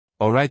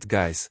Alright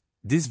guys,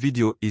 this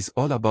video is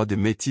all about the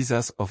May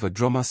teasers of a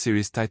drama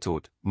series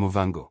titled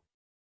Muvhango.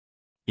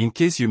 In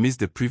case you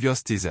missed the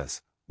previous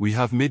teasers, we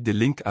have made the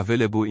link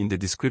available in the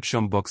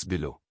description box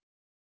below.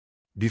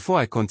 Before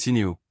I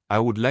continue, I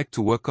would like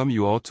to welcome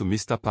you all to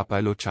Mr.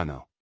 Papilo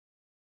channel.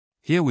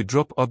 Here we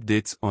drop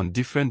updates on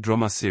different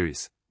drama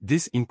series.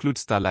 This includes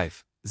Star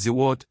Life, The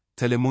World,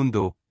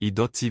 Telemundo,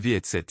 e.tv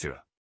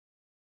etc.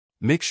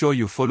 Make sure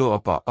you follow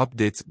up our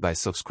updates by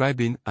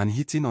subscribing and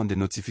hitting on the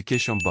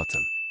notification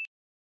button.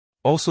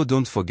 Also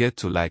don't forget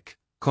to like,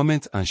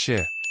 comment and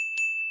share.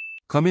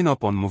 Coming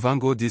up on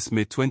Muvhango this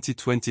May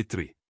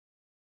 2023.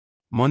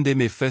 Monday,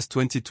 May 1st,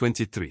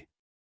 2023.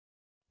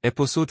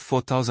 Episode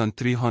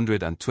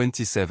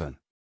 4327.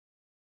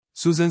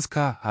 Susan's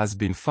car has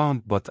been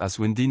found, but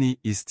Aswindini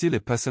is still a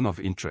person of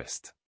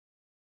interest.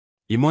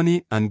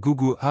 Imoni and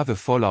Gugu have a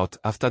fallout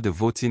after the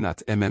voting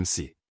at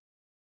MMC.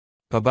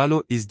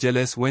 Pabalo is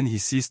jealous when he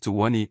sees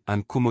Tuwani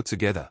and Kumo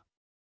together.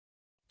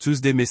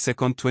 Tuesday, May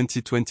 2nd,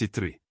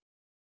 2023.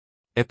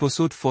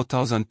 Episode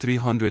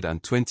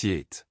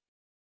 4328.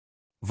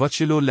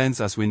 Vochilo learns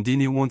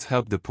Aswindini won't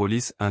help the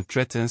police and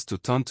threatens to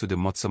turn to the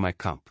Motsomai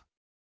camp.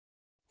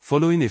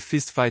 Following a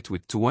fist fight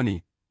with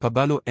Tuwani,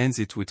 Pabalo ends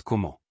it with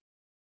Kumo.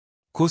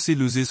 Kosi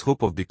loses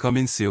hope of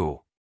becoming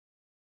CEO.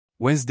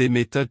 Wednesday,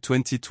 May 3rd,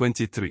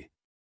 2023.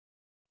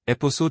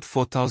 Episode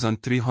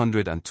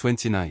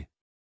 4329.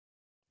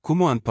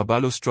 Kumo and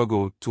Pabalo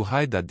struggle to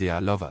hide that they are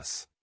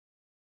lovers.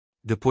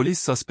 The police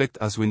suspect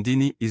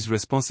Aswindini is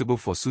responsible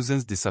for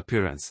Susan's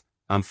disappearance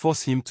and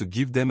force him to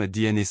give them a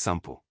DNA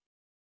sample.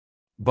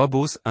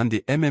 Bubbles and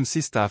the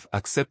MMC staff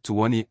accept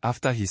Tuwani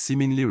after he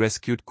seemingly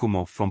rescued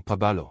Kumo from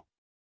Pabalo.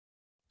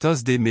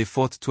 Thursday, May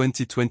 4th,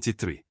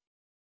 2023.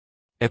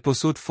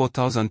 Episode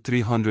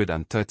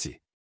 4330.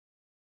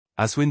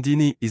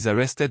 Aswindini is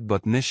arrested,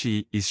 but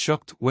Neshi is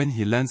shocked when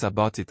he learns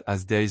about it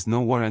as there is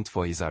no warrant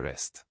for his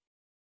arrest.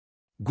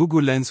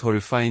 Gugu learns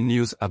horrifying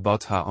news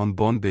about her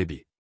unborn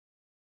baby.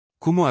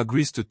 Kumo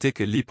agrees to take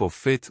a leap of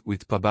faith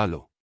with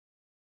Pabalo.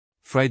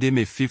 Friday,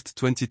 May 5th,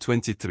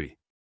 2023.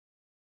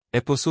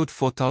 Episode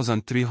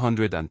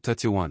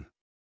 4331.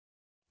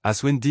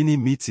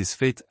 Aswindini meets his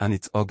fate and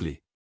it's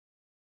ugly.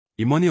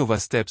 Imoni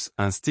oversteps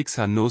and sticks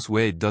her nose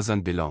where it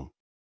doesn't belong.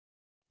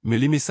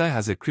 Milimisai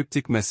has a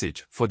cryptic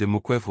message for the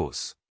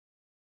Mukwevos.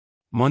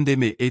 Monday,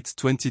 May 8th,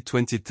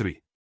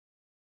 2023.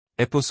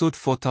 Episode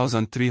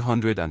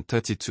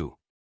 4332.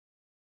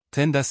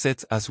 Tender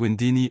sets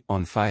Aswindini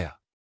on fire.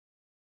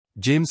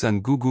 James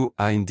and Gugu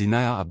are in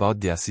denial about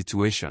their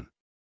situation.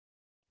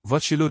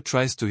 Vochilo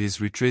tries to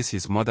retrace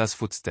his mother's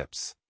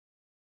footsteps.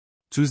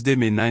 Tuesday,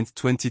 May 9th,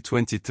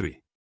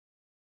 2023.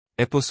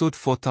 Episode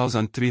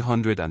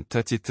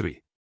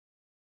 4333.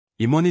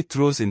 Imoni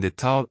throws in the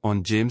towel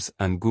on James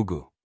and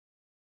Gugu.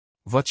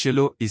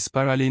 Vochilo is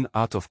spiraling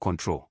out of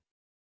control.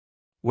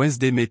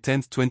 Wednesday, May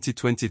 10th,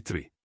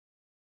 2023.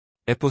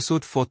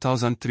 Episode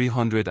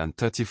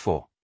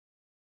 4334.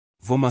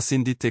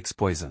 Vomasindi takes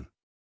poison.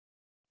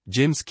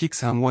 James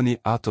kicks Hangwani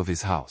out of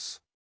his house.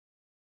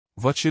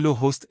 Vochilo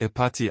hosts a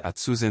party at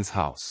Susan's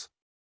house.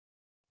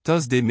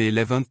 Thursday, May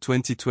 11th,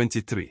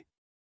 2023.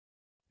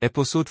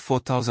 Episode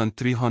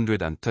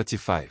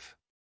 4335.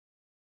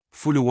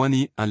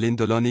 Fuluwani and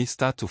Lindoloni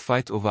start to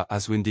fight over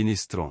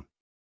Aswindini's throne.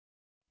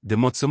 The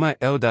Motsomai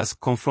elders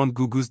confront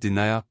Gugu's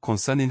denial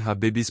concerning her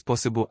baby's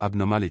possible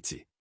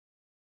abnormality.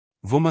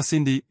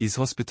 Vomasindi is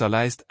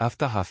hospitalized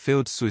after her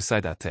failed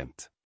suicide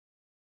attempt.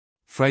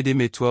 Friday,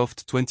 May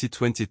 12th,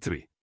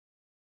 2023.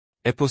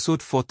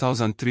 Episode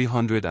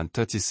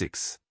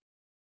 4336.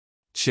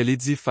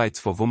 Shelidzi fights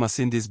for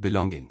Vomasindi's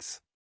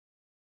belongings.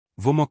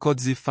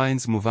 Vomokodzi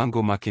finds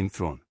Muvhango marking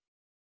throne.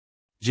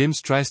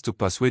 James tries to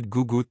persuade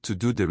Gugu to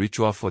do the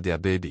ritual for their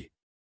baby.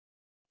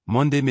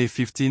 Monday, May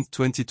 15th,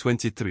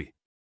 2023.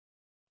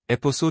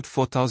 Episode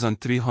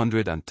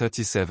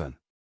 4337.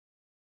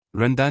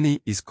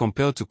 Rendani is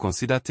compelled to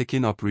consider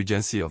taking up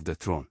regency of the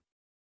throne.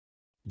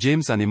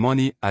 James and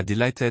Imoni are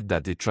delighted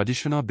that the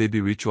traditional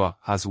baby ritual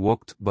has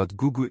worked, but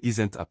Gugu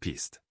isn't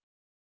appeased.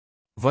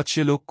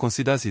 Vochilo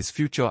considers his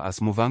future as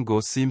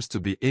Muvhango seems to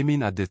be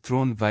aiming at the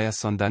throne via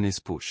Sandani's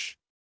push.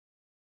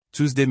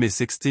 Tuesday, May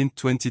 16,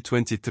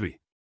 2023.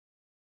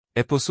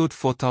 Episode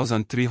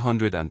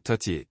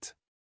 4338.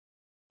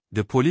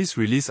 The police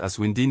release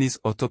Aswindini's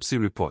autopsy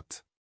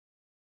report.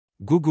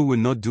 Gugu will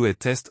not do a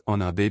test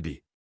on her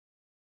baby.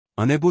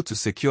 Unable to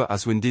secure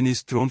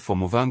Aswindini's throne for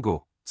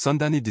Muvhango,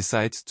 Sandani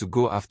decides to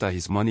go after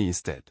his money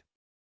instead.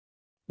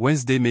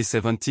 Wednesday, May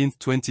 17,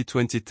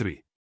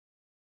 2023.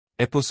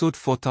 Episode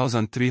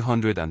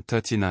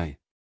 4339.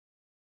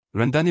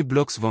 Rendani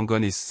blocks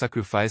Vongani's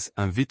sacrifice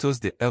and vetoes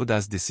the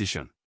elders'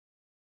 decision.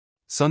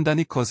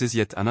 Sandani causes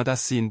yet another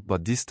scene,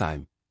 but this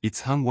time,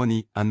 it's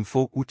Hangwani and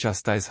Mfo who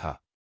chastise her.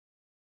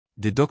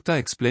 The doctor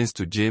explains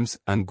to James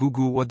and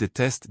Gugu what the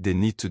test they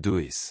need to do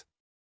is.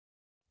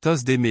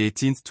 Thursday, May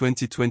 18,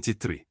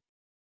 2023.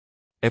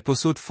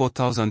 Episode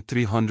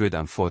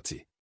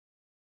 4340.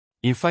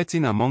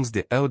 Infighting amongst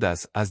the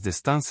elders as the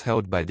stance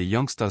held by the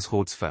youngsters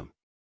holds firm.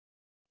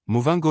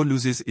 Muvhango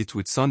loses it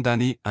with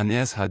Sondani and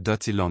airs her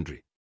dirty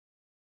laundry.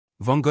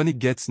 Vongoni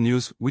gets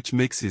news which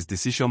makes his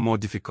decision more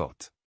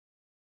difficult.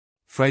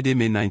 Friday,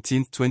 May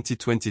 19,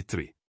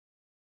 2023.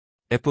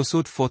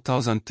 Episode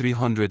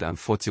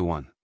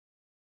 4341.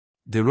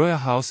 The royal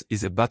house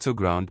is a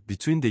battleground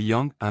between the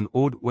young and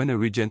old when a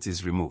regent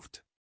is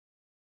removed.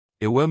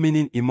 A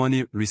well-meaning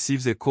Imoni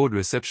receives a cold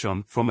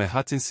reception from her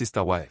hurting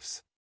sister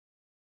wives.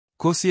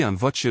 Kosi and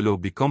Votchelo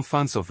become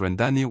fans of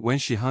Rendani when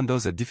she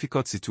handles a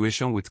difficult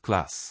situation with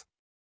class.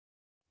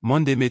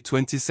 Monday, May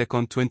 22,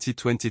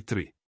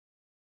 2023.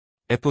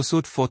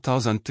 Episode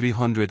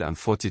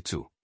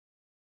 4342.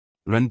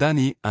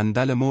 Rendani and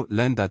Dalemo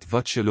learn that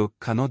Votchelo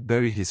cannot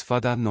bury his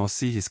father nor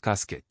see his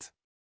casket.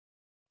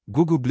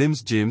 Gugu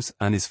blames James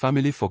and his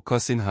family for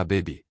cursing her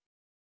baby.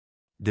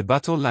 The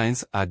battle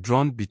lines are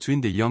drawn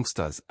between the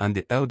youngsters and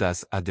the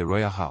elders at the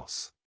royal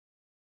house.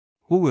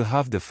 Who will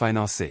have the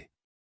final say?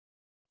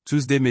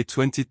 Tuesday, May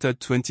 23,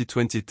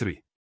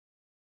 2023.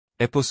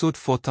 Episode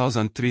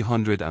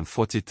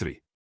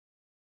 4343.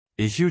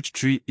 A huge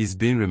tree is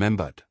being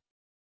remembered.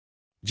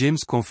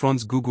 James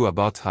confronts Gugu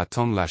about her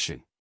tongue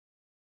lashing.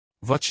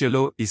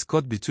 Votchelo is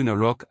caught between a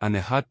rock and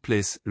a hard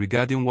place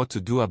regarding what to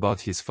do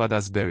about his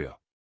father's burial.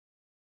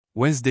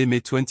 Wednesday, May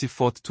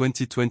 24,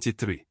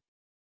 2023.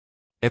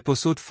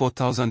 Episode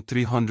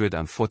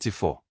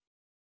 4344.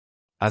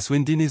 As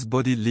Windini's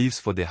body leaves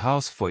for the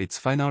house for its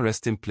final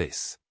resting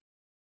place,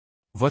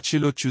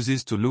 Votchelo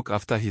chooses to look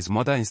after his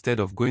mother instead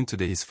of going to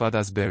his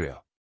father's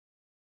burial.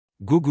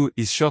 Gugu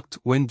is shocked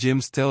when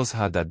James tells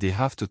her that they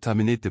have to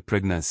terminate the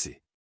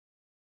pregnancy.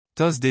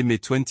 Thursday, May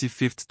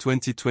 25,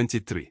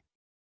 2023.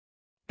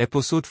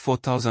 Episode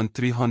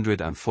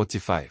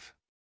 4345.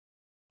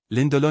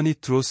 Lindoloni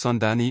throws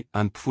Sondani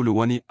and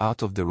Pfuluwani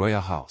out of the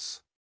royal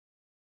house.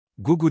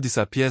 Gugu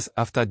disappears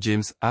after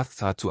James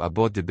asks her to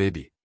abort the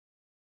baby.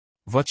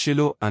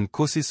 Votchelo and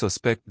Kosi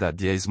suspect that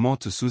there is more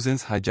to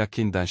Susan's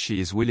hijacking than she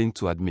is willing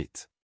to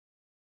admit.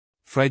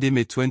 Friday,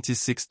 May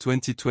 26,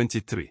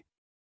 2023.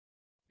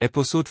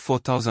 Episode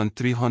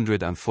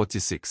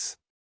 4346.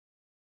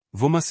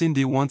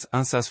 Vomasindi wants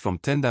answers from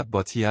Tenda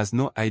but he has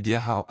no idea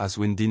how as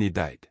Windini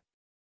died.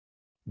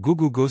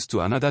 Gugu goes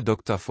to another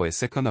doctor for a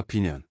second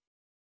opinion.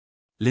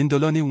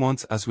 Lindoloni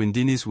wants as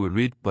Windinis will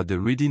read but the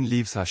reading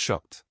leaves her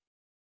shocked.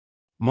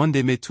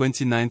 Monday, May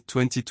 29,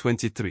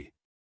 2023.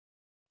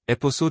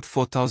 Episode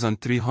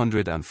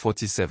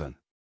 4347.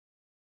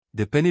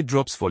 The penny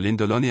drops for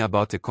Lindoloni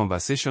about a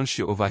conversation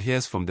she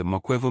overhears from the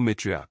Mokwevo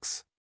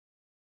matriarchs.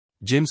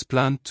 James'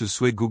 plan to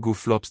sway Gugu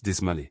flops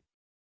dismally.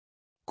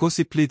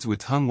 Kosi pleads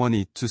with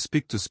Hangwani to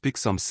speak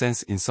some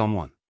sense in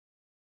someone.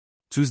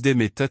 Tuesday,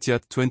 May 30,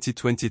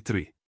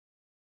 2023.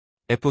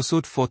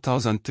 Episode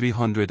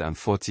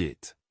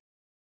 4348.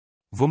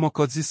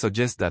 Vomokodzi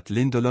suggests that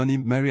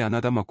Lindoloni marry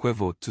another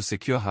Mokwevo to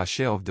secure her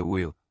share of the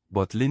will,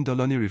 but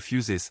Lindoloni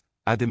refuses,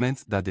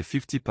 adamant that the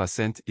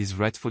 50% is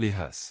rightfully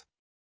hers.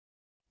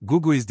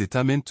 Gugu is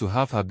determined to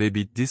have her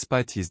baby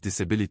despite his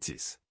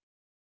disabilities.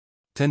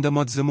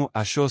 Tendamodzemo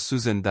assures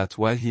Susan that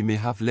while he may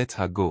have let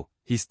her go,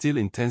 he still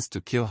intends to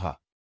kill her.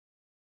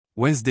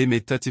 Wednesday, May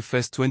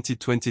 31,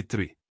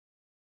 2023.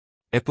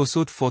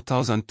 Episode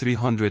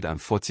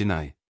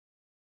 4349.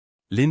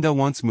 Linda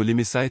wants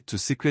Mulimisai to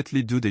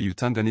secretly do the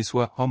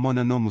Utanganiswa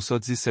Homona no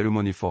Musodzi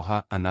ceremony for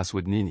her and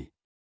Aswednini.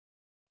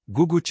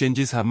 Gugu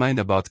changes her mind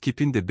about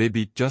keeping the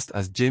baby just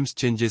as James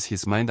changes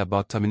his mind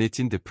about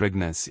terminating the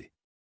pregnancy.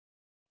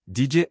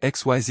 DJ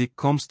XYZ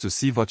comes to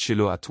see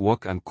Votchelo at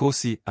work and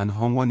Kosi and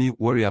Hongwani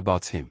worry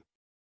about him.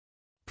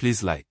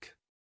 Please like,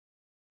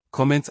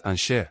 comment and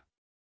share.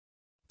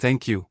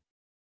 Thank you.